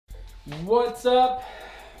What's up?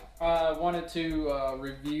 I wanted to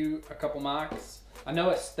review a couple mics. I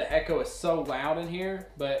know the echo is so loud in here,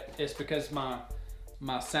 but it's because my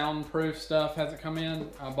soundproof stuff hasn't come in.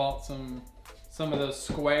 I bought some of those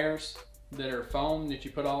squares that are foam that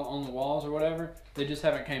you put all on the walls or whatever. They just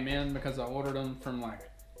haven't came in because I ordered them from like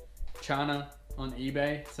China on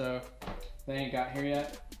eBay, so they ain't got here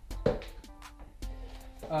yet.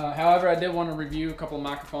 However, I did want to review a couple of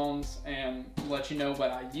microphones and let you know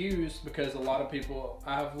what I use, because a lot of people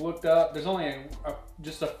I've looked up, there's only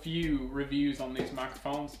just a few reviews on these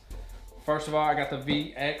microphones. First of all, I got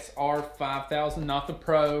the VXR5000, not the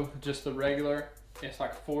Pro, just the regular. It's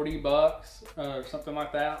like 40 bucks or something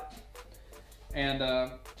like that. And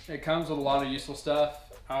it comes with a lot of useful stuff.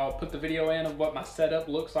 I'll put the video in of what my setup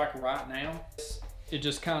looks like right now. It's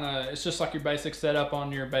just like your basic setup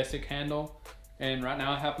on your basic handle. And right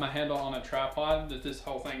now I have my handle on a tripod that this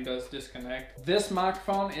whole thing does disconnect. This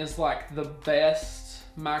microphone is like the best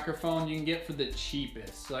microphone you can get for the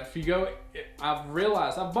cheapest. Like if you go, I've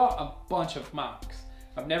realized I've bought a bunch of mics.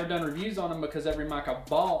 I've never done reviews on them because every mic I've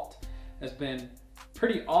bought has been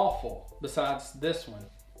pretty awful besides this one.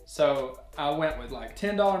 So I went with like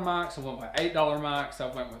 $10 mics, I went with $8 mics, I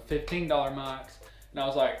went with $15 mics. And I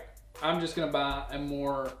was like, I'm just gonna buy a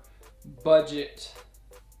more budget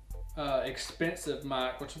expensive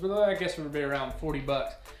mic, which I guess would be around 40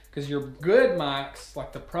 bucks, because your good mics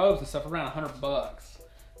like the Pros and stuff around 100 bucks,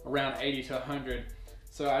 around 80 to 100.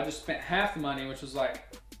 So I just spent half the money, which was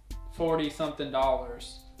like 40 something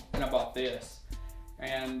dollars, and I bought this.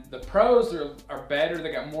 And the Pros are better,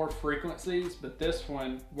 they got more frequencies, but this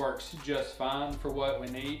one works just fine for what we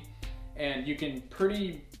need. And you can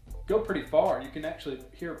go pretty far. You can actually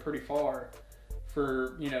hear pretty far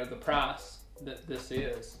for, you know, the price that this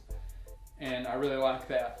is. And I really like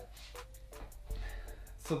that.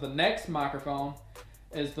 So the next microphone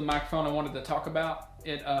is the microphone I wanted to talk about.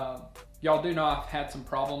 Y'all do know I've had some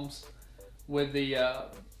problems with the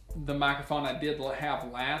microphone I did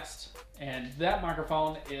have last, and that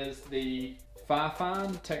microphone is the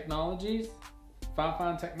Fifine Technology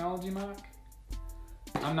mic.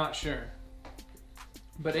 I'm not sure,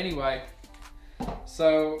 but anyway,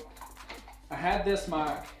 so I had this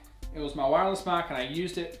mic. It was my wireless mic, and I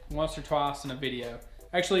used it once or twice in a video.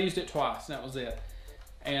 Actually, I used it twice, and that was it.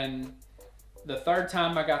 And the third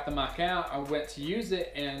time I got the mic out, I went to use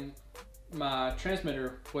it, and my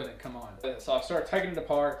transmitter wouldn't come on. So I started taking it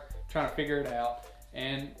apart, trying to figure it out,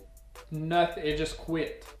 and nothing. It just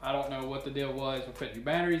quit. I don't know what the deal was. We put new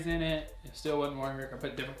batteries in it. It still wouldn't work. I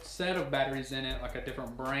put a different set of batteries in it, like a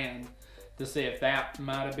different brand, to see if that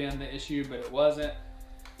might have been the issue, but it wasn't.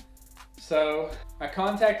 So I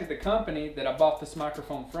contacted the company that I bought this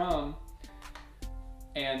microphone from,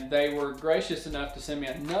 and they were gracious enough to send me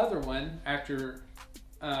another one after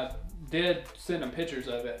I did send them pictures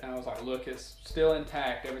of it. And I was like, look, it's still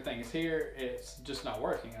intact. Everything is here. It's just not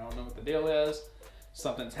working. I don't know what the deal is.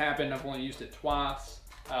 Something's happened. I've only used it twice.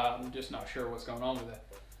 I'm just not sure what's going on with it.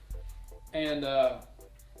 And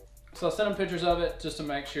so I sent them pictures of it just to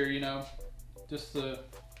make sure, you know, just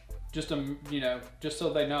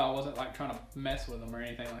so they know I wasn't like trying to mess with them or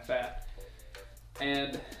anything like that.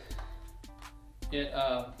 And it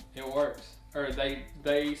works. Or they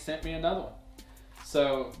sent me another one.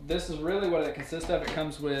 So this is really what it consists of. It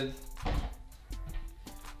comes with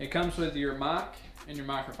your mic and your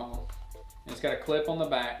microphone. And it's got a clip on the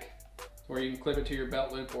back where you can clip it to your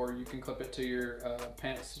belt loop, or you can clip it to your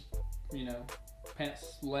pants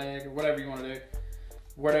leg, or whatever you want to do,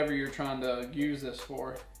 whatever you're trying to use this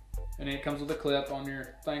for. And it comes with a clip on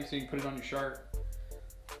your thing, so you can put it on your shirt.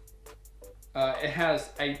 It has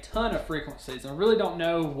a ton of frequencies. I really don't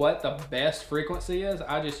know what the best frequency is.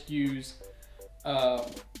 I just use,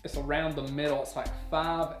 it's around the middle. It's like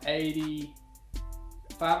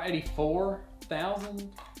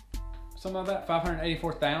 584,000, something like that.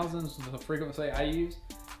 584,000 is the frequency I use.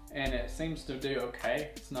 And it seems to do okay.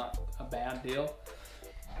 It's not a bad deal.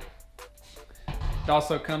 It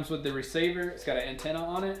also comes with the receiver. It's got an antenna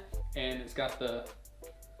on it. And it's got the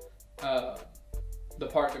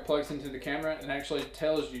part that plugs into the camera, and actually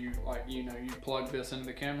tells you, like, you know, you plug this into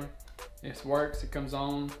the camera. It works, it comes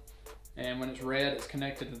on, and when it's red, it's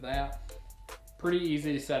connected to that. Pretty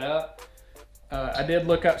easy to set up. I did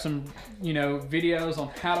look up some, you know, videos on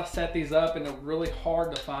how to set these up, and they're really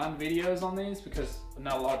hard to find videos on these because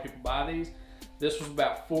not a lot of people buy these. This was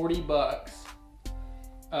about 40 bucks.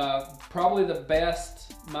 Probably the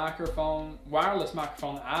best wireless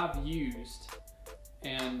microphone I've used,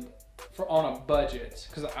 and on a budget,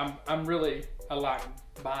 because I like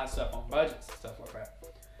buying stuff on budgets and stuff like that.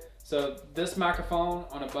 So this microphone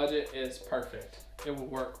on a budget is perfect. It will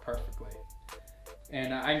work perfectly.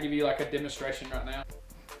 And I can give you like a demonstration right now.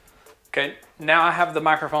 Okay, now I have the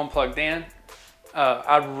microphone plugged in.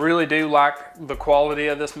 I really do like the quality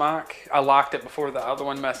of this mic. I liked it before the other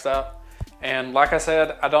one messed up. And like I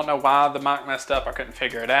said, I don't know why the mic messed up. I couldn't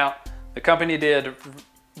figure it out. The company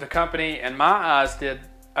in my eyes did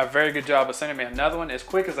a very good job of sending me another one as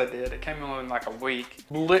quick as I did. It came in like a week.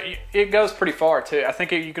 It goes pretty far too. I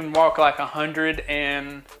think you can walk like 100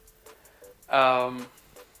 and I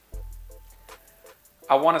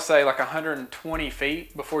want to say like 120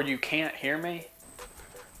 feet before you can't hear me.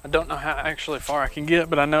 I don't know how actually far I can get,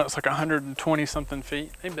 but I know it's like 120 something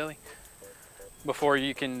feet. Hey Billy. Before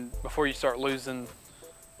you start losing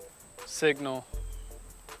signal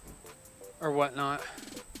or whatnot.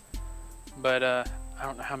 But I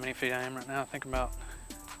don't know how many feet I am right now.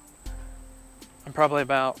 I'm probably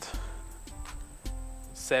about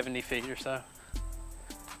 70 feet or so.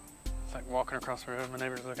 It's like walking across the road, my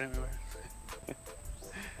neighbor's looking at me weird.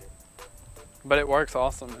 But it works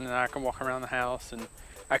awesome, and then I can walk around the house and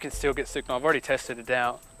I can still get signal. I've already tested it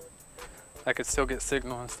out. I could still get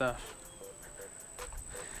signal and stuff.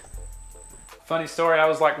 Funny story, I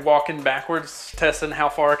was like walking backwards, testing how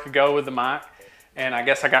far I could go with the mic. And I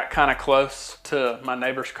guess I got kind of close to my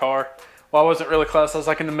neighbor's car. Well, I wasn't really close. I was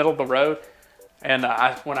like in the middle of the road. And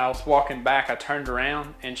when I was walking back, I turned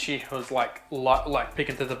around and she was like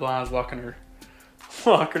peeking through the blinds, locking her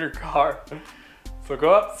car. So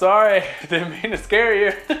go up, sorry, didn't mean to scare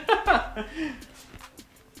you.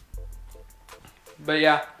 But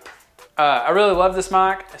yeah, I really love this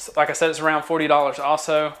mic. Like I said, it's around $40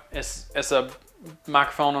 also. It's a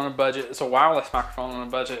microphone on a budget. It's a wireless microphone on a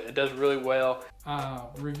budget. It does really well. I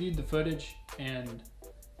reviewed the footage and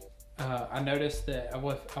I noticed that I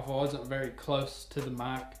wasn't very close to the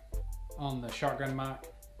mic on the shotgun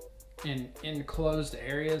mic. In enclosed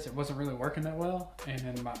areas, it wasn't really working that well. And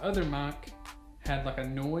then my other mic had like a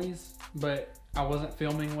noise, but I wasn't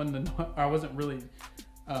filming when I wasn't really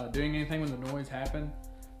doing anything when the noise happened.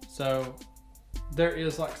 So there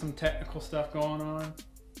is like some technical stuff going on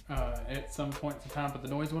at some points in time, but the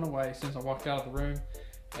noise went away as soon as I walked out of the room.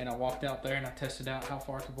 And I walked out there and I tested out how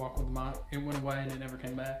far I could walk with the mic. It went away and it never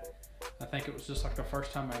came back. I think it was just like the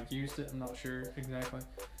first time I used it. I'm not sure exactly.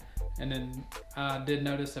 And then I did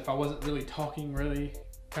notice if I wasn't really talking really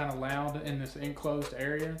kind of loud in this enclosed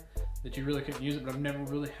area, that you really couldn't use it. But I've never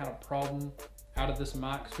really had a problem out of this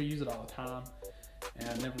mic because we use it all the time. And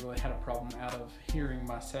I've never really had a problem out of hearing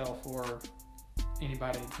myself or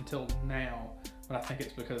anybody until now. But I think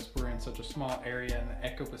it's because we're in such a small area and the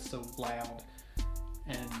echo is so loud.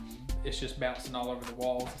 And it's just bouncing all over the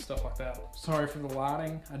walls and stuff like that. Sorry for the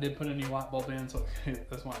lighting. I did put a new light bulb in, so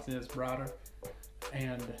that's why it's brighter.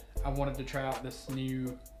 And I wanted to try out this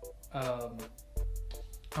new, because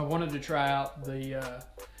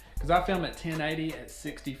I film at 1080 at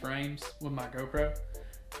 60 frames with my GoPro.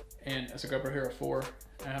 And it's a GoPro Hero 4.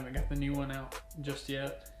 I haven't got the new one out just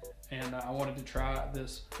yet. And I wanted to try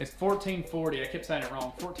this. It's 1440, I kept saying it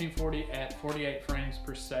wrong. 1440 at 48 frames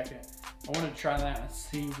per second. I wanted to try that and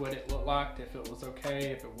see what it looked like, if it was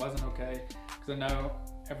okay, if it wasn't okay. Because I know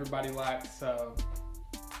everybody likes,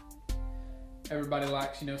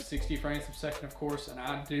 60 frames per second, of course. And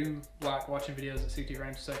I do like watching videos at 60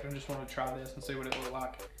 frames per second. I just wanted to try this and see what it looked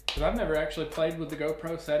like. Because I've never actually played with the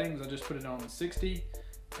GoPro settings. I just put it on 60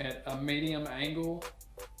 at a medium angle.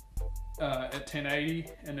 At 1080,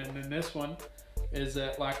 and then this one is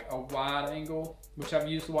at like a wide angle, which I've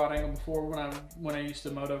used the wide angle before when I used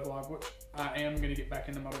to motovlog, which I am gonna get back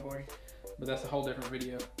into motovlogging, but that's a whole different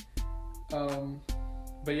video.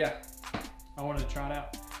 But yeah, I wanted to try it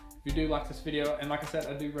out. If you do like this video, and like I said,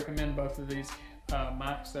 I do recommend both of these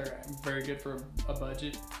mics. They're very good for a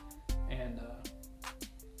budget. And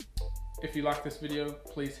if you like this video,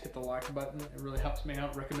 please hit the like button. It really helps me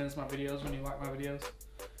out. It recommends my videos when you like my videos.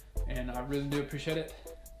 And I really do appreciate it.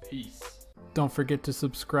 Peace. Don't forget to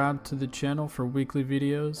subscribe to the channel for weekly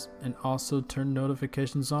videos and also turn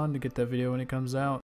notifications on to get that video when it comes out.